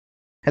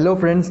Hello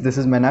friends, this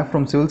is Manak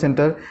from Civil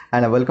Center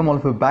and I welcome all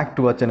of you back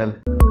to our channel.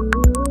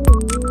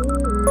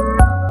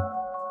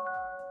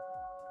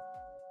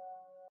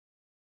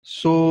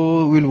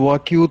 So we'll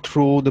walk you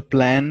through the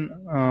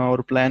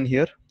plan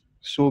here.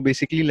 So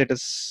basically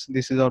this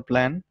is our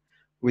plan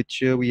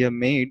which we have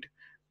made.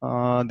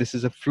 This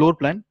is a floor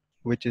plan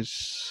which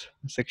is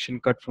a section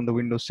cut from the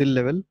window sill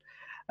level.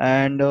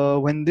 And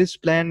when this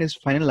plan is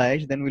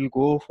finalized, then we'll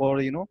go for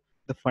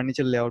the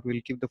furniture layout. We'll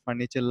keep the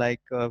furniture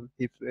like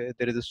if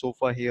there is a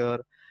sofa here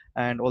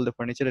and all the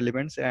furniture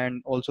elements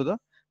and also the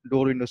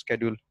door window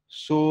schedule.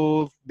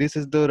 So this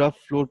is the rough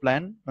floor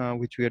plan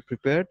which we had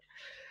prepared.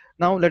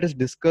 Now let us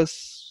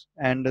discuss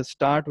and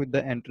start with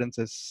the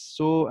entrances.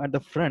 So at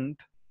the front,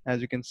 as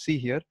you can see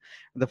here,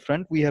 at the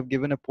front we have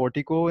given a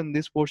portico in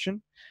this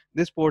portion.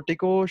 This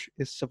portico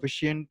is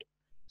sufficient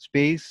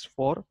space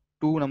for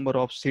two number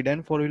of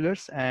sedan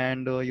four-wheelers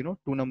and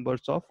two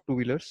numbers of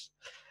two-wheelers.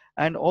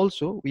 And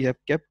also we have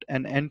kept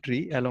an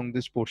entry along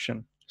this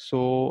portion.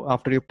 So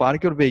after you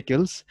park your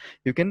vehicles,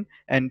 you can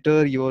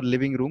enter your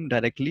living room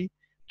directly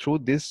through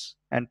this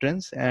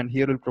entrance, and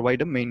here will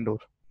provide a main door.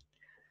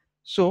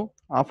 So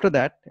after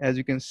that, as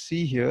you can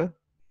see here,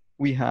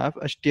 we have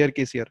a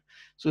staircase here.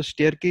 So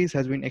staircase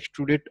has been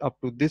extruded up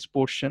to this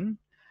portion,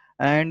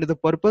 and the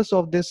purpose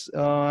of this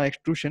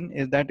extrusion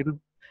is that it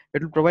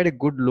will provide a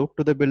good look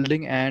to the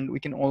building, and we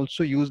can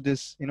also use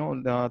this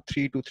the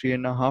 3 to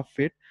 3.5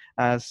 feet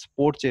as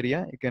porch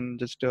area. You can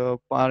just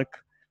park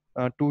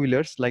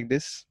two-wheelers like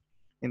this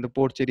in the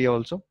porch area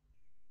also.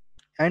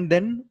 And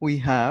then we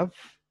have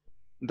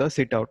the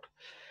sit out.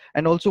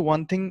 And also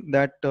one thing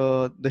that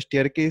the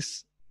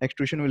staircase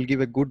extrusion will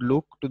give a good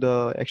look to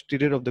the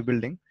exterior of the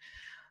building.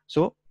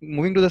 So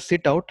moving to the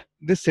sit out,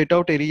 this sit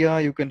out area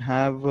you can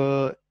have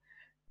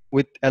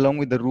along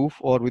with the roof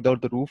or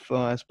without the roof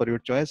as per your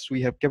choice.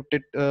 We have kept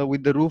it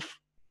with the roof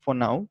for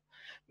now.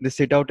 The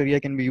sit out area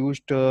can be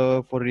used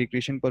for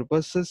recreation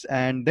purposes,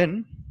 and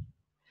then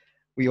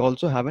we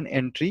also have an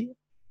entry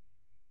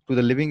to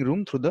the living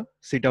room through the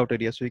sit out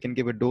area. So you can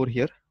give a door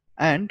here,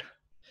 and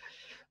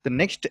the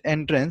next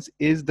entrance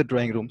is the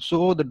drawing room.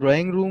 So the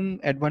drawing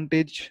room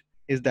advantage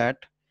is that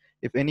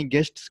if any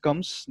guests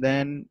comes,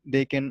 then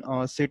they can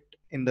sit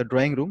in the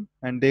drawing room,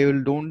 and they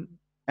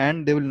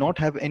will not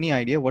have any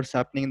idea what's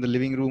happening in the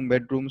living room,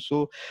 bedroom.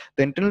 So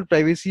the internal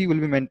privacy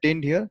will be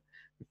maintained here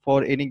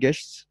for any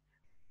guests,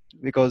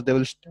 because they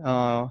will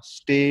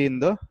stay in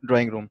the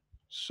drawing room.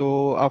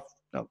 So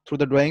through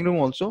the drawing room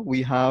also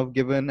we have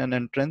given an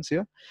entrance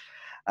here.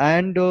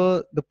 And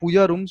the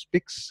puja room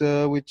speaks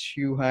which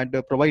you had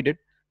provided,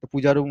 the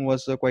puja room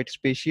was quite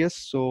spacious,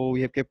 so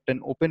we have kept an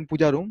open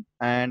puja room,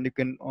 and you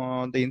can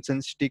the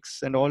incense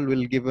sticks and all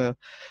will give a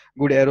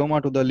good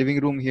aroma to the living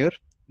room here.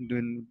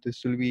 Then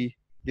this will be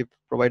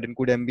provide a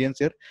good ambience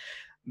here.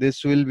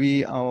 This will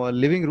be our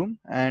living room,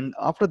 and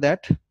after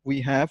that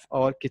we have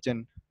our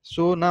kitchen.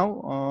 So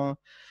now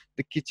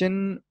the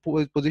kitchen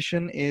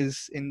position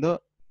is in the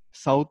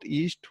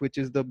southeast, which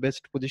is the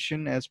best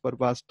position as per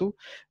Vastu.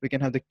 We can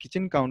have the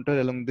kitchen counter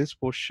along this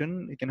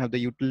portion. We can have the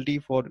utility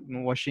for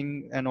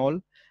washing and all,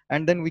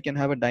 and then we can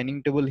have a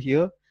dining table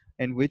here,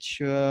 in which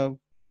there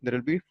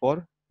will be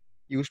for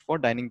used for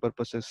dining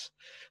purposes.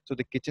 So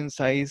the kitchen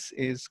size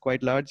is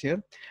quite large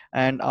here.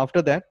 And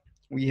after that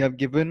we have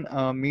given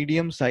a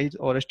medium size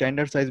or a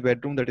standard size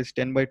bedroom, that is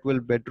 10 by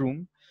 12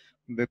 bedroom,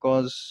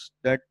 because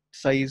that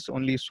size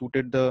only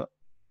suited the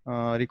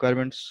other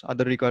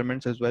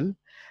requirements as well.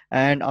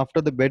 And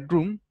after the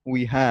bedroom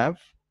we have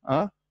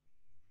a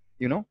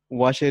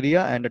wash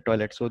area and a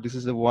toilet. So this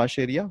is a wash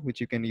area which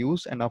you can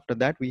use, and after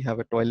that we have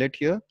a toilet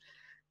here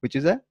which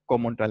is a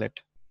common toilet.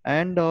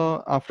 And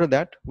after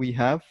that we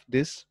have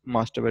this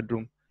master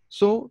bedroom.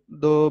 So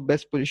the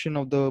best position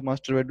of the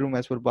master bedroom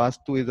as per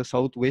Vastu is the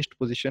southwest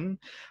position,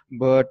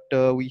 but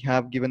we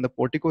have given the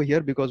portico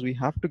here because we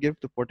have to give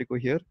the portico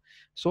here.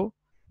 So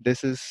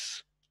this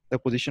is the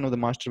position of the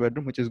master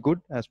bedroom, which is good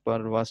as per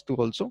Vastu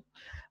also.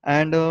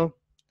 And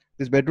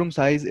this bedroom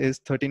size is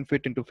 13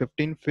 feet into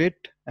 15 feet,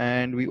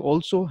 and we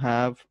also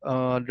have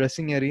a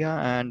dressing area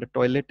and a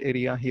toilet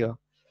area here.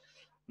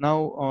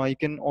 Now you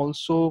can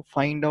also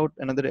find out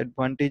another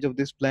advantage of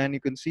this plan. You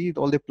can see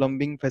all the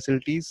plumbing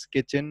facilities,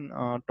 kitchen,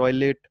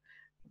 toilet,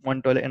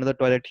 one toilet, another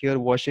toilet here,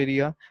 wash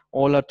area,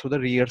 all are through the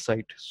rear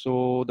side.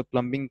 So the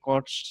plumbing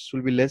costs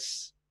will be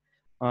less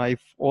if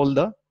all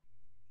the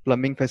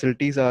plumbing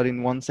facilities are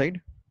in one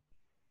side.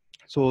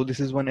 So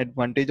this is one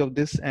advantage of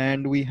this.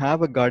 And we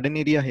have a garden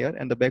area here,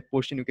 and the back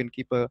portion you can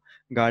keep a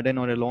garden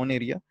or a lawn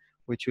area,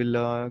 which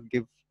will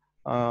give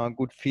a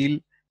good feel.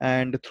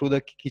 And through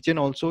the kitchen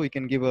also you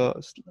can give a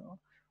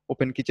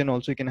open kitchen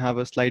also. You can have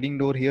a sliding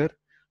door here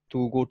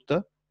to go to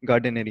the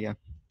garden area.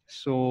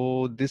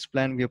 So this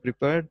plan we have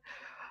prepared.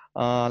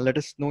 Let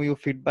us know your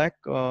feedback.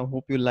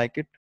 Hope you like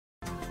it.